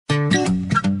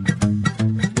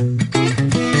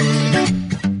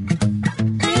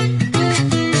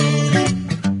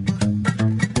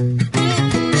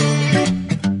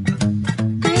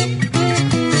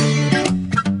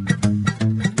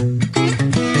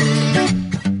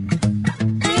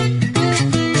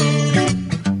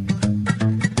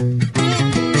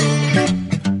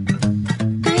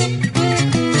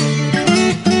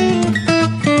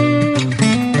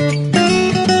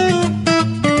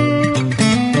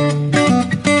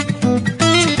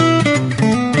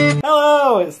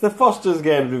the Foster's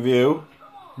Games review.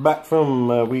 Back from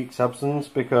a week's absence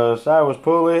because I was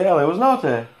poorly, Ellie was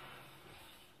naughty.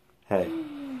 Hey.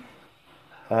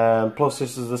 Plus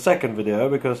this is the second video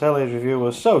because Ellie's review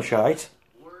was so shite.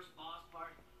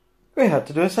 We had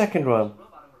to do a second one.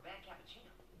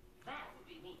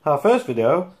 Our first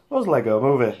video was Lego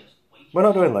Movie. We're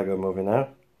not doing Lego Movie now.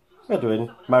 We're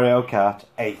doing Mario Kart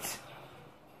 8.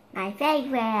 My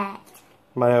favourite.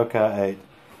 Mario Kart 8.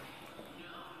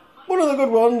 One of the good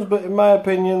ones, but in my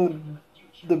opinion,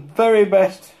 the very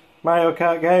best Mario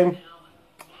Kart game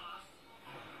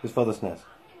is for the SNES.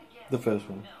 The first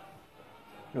one.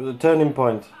 It was a turning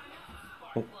point.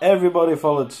 And everybody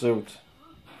followed suit.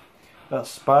 That's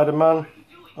Spider-Man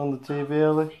on the TV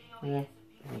early. Yeah.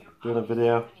 Doing a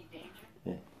video.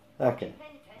 Yeah. Okay.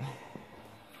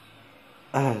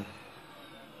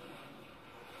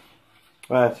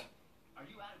 Right.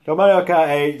 So Mario Kart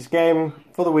 8 is a game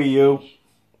for the Wii U.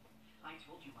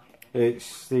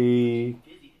 It's the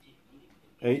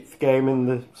 8th game in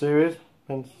the series.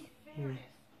 Hence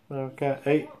Mario Kart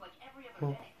 8.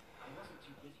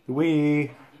 The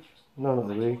Wii... No, not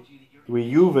the Wii. The Wii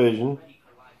U version.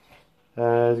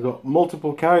 It's got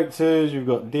multiple characters. You've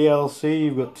got DLC.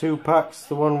 You've got 2 packs.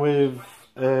 The one with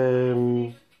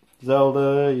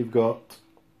Zelda. You've got...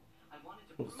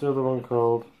 What's the other one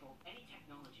called?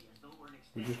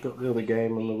 You just got the other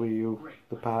game on the Wii U,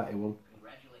 the party one.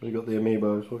 You got the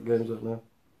amiibos. What game's that now?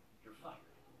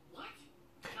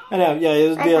 Anyhow, yeah,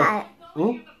 there's a deal.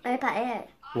 Mario Party 8.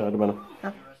 No, it doesn't matter.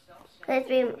 Oh. There's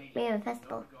been a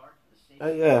festival.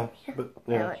 Yeah, but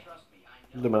yeah,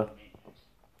 doesn't matter.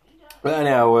 But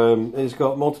anyhow, it's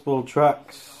got multiple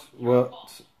tracks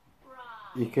what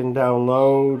you can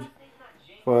download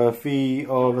for a fee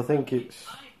of, I think it's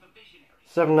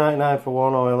 $7.99 for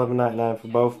one or $11.99 for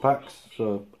both packs.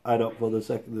 So add up for the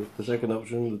second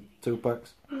option, the 2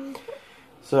 packs.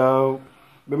 So,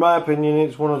 in my opinion,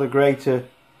 it's one of the greater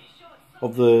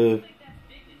of the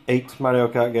 8 Mario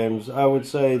Kart games. I would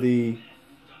say the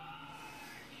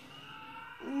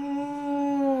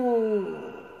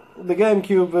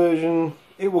GameCube version,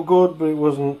 it was good, but it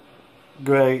wasn't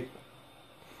great.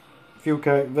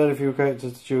 Very few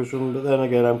characters to choose from, but then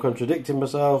again I'm contradicting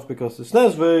myself because the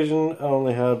SNES version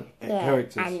only had 8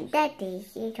 characters. And Daddy,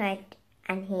 he tried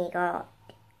and he got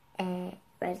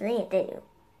Rosalie, didn't you?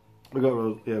 We got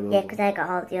Rosalie. Yeah, because I got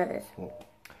all the others.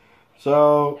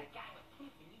 So,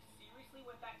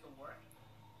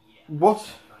 what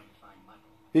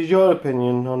is your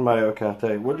opinion on Mario Kart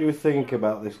 8? What do you think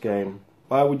about this game?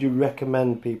 Why would you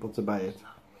recommend people to buy it?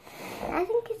 I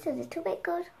think it's a little bit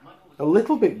good. A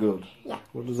little bit good? Yeah.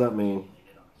 What does that mean?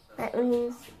 That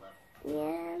means,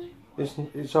 yeah.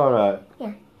 It's alright?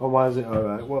 Yeah. Or why is it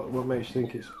alright? What makes you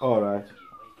think it's alright?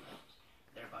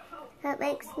 That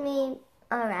makes me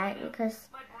alright because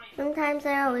sometimes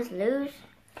I always lose.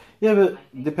 Yeah, but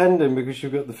depending, because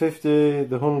you've got the 50,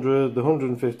 the 100, the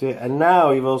 150, and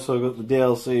now you've also got the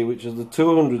DLC, which is the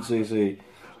 200cc.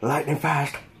 Lightning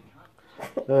fast!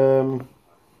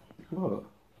 What?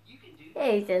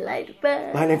 He's a lightning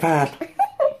fast. Lightning fast!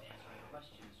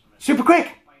 Super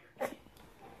quick!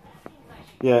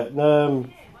 Yeah,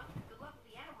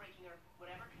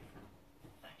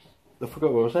 I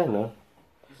forgot what I was saying now.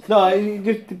 No, it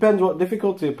just depends what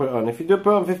difficulty you put it on. If you do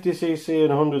put it on 50cc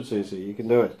and 100cc, you can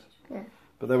do it. Yeah.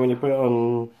 But then when you put it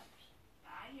on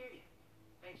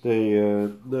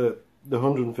the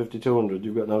 150, 200,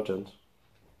 you've got no chance.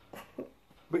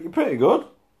 But you're pretty good.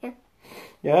 Yeah.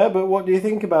 Yeah, but what do you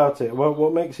think about it?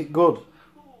 What makes it good,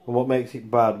 and what makes it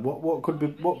bad? What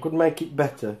could make it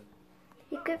better?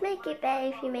 You could make it better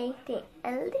if you made it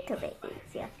a little bit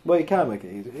easier. Well, you can't make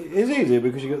it easy. It's easy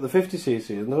because you got the 50cc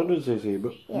and the 100cc.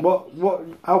 But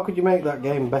yeah. How could you make that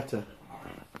game better?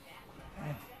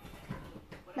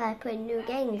 By putting new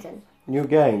games in. New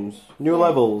games, new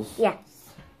levels. Yes.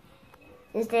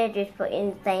 Instead of just putting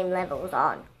the same levels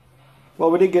on.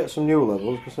 Well, we did get some new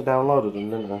levels because I downloaded them,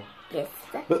 didn't I? Yes.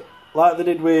 But like they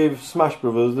did with Smash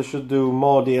Brothers, they should do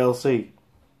more DLC.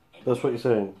 That's what you're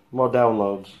saying. More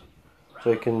downloads. So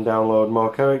you can download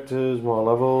more characters, more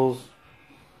levels.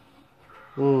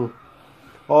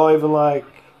 Or even like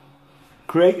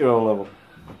create your own level.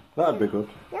 That'd be good.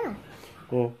 Yeah.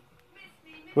 Yeah.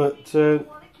 But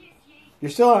you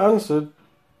still haven't answered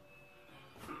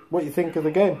what you think of the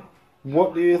game.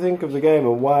 What do you think of the game,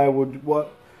 and why would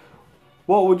what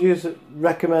would you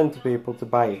recommend to people to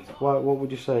buy it? What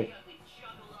would you say?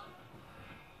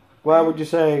 Why would you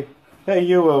say, hey,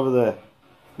 you over there,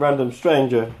 random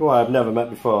stranger who I've never met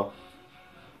before,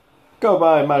 go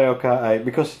buy Mario Kart 8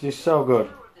 because it is so good.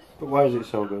 But why is it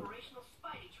so good?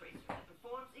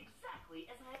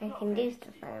 I can do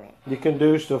stuff on it. You can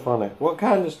do stuff on it. What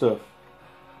kind of stuff?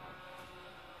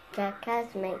 The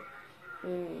cars make...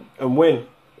 And win?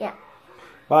 Yeah.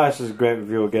 Well, this is a great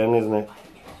review again, isn't it?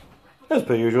 As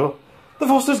per usual. The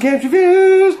Foster's Games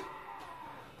Reviews!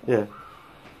 Yeah.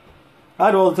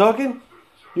 I do all the talking.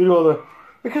 You do all the...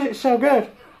 Because it's so good.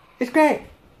 It's great.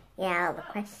 Yeah, all the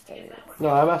questions. No,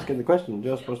 I'm asking the question.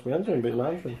 You're supposed to be answering, but you're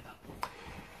not answering.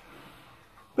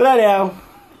 But anyhow,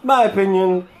 my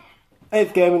opinion,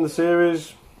 8th game in the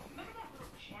series.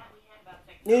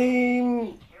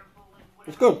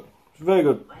 It's good. It's very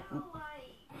good.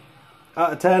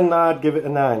 Out of 10, I'd give it a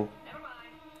 9.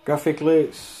 Graphically,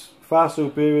 it's far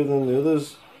superior than the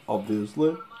others.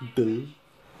 Obviously. Duh.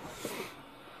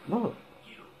 No.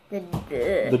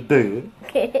 The duh.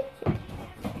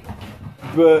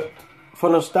 But for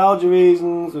nostalgia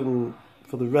reasons and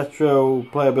for the retro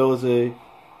playability,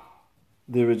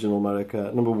 the original Mario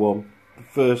Kart, number 1, the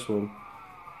first one.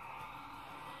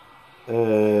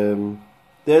 The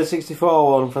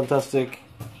N64 one, fantastic.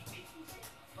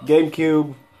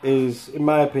 GameCube is, in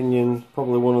my opinion,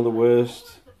 probably one of the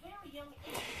worst.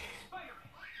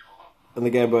 And the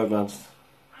Game Boy Advance.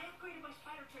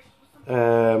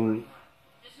 The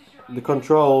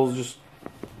controls just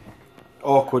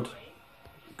awkward.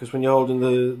 Because when you're holding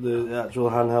the actual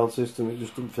handheld system, it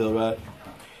just doesn't feel right.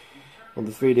 On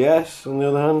the 3DS, on the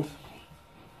other hand,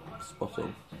 spot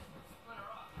on.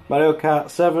 Mario Kart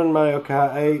 7, Mario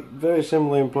Kart 8, very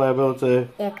similar in playability.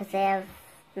 Yeah, because they have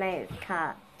Mario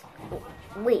Kart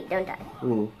Wii, don't they?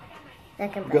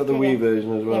 You've got the Wii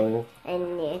version as well, yeah.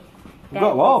 And We've got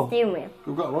them all. Steering wheel.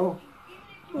 We've got them all.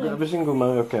 We've got every single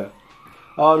Mario Kart.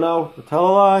 Oh no, I tell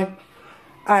a lie.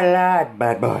 I lied,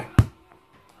 bad boy.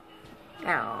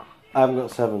 Oh. I haven't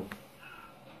got 7.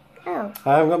 Oh. I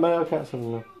haven't got Mario Kart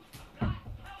 7 now.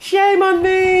 Shame on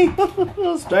me!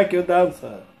 Strike your down,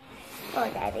 sir. Oh,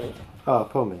 Daddy. Oh,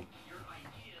 poor me.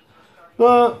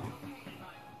 But,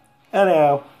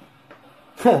 anyhow.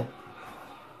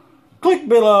 Click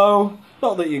below.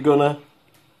 Not that you're gonna.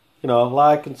 You know,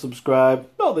 like and subscribe.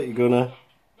 Not that you're gonna.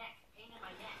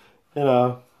 You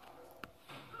know.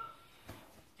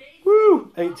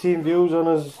 Woo! 18 views on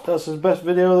us. That's the best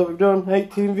video that we've done.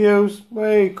 18 views.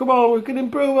 Wait, come on, we can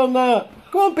improve on that.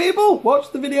 Come on, people,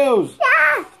 watch the videos.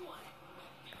 Yeah!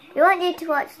 We want you to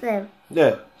watch them.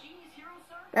 Yeah.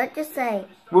 Not just say.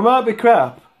 We might be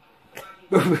crap.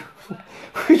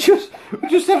 we're just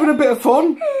having a bit of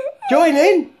fun. Join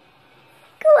in.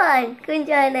 Come on, come and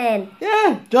join in.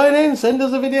 Yeah, join in. Send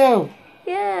us a video.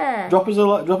 Yeah. Drop us a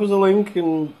link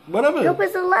and whatever. Drop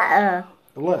us a letter.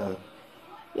 A letter.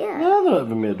 Yeah. No, they're not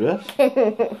giving me an address.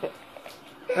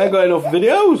 I ain't got enough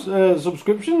videos,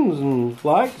 subscriptions and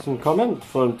likes and comments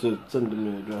for them to send them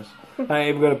an address. I ain't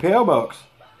even got a PO box.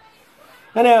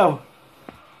 Anyhow,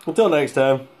 until next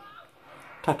time,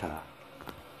 ta-ta.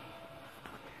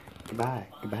 Goodbye.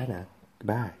 Goodbye now.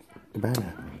 Goodbye. Goodbye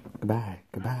now. Goodbye.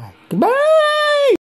 Goodbye. Goodbye.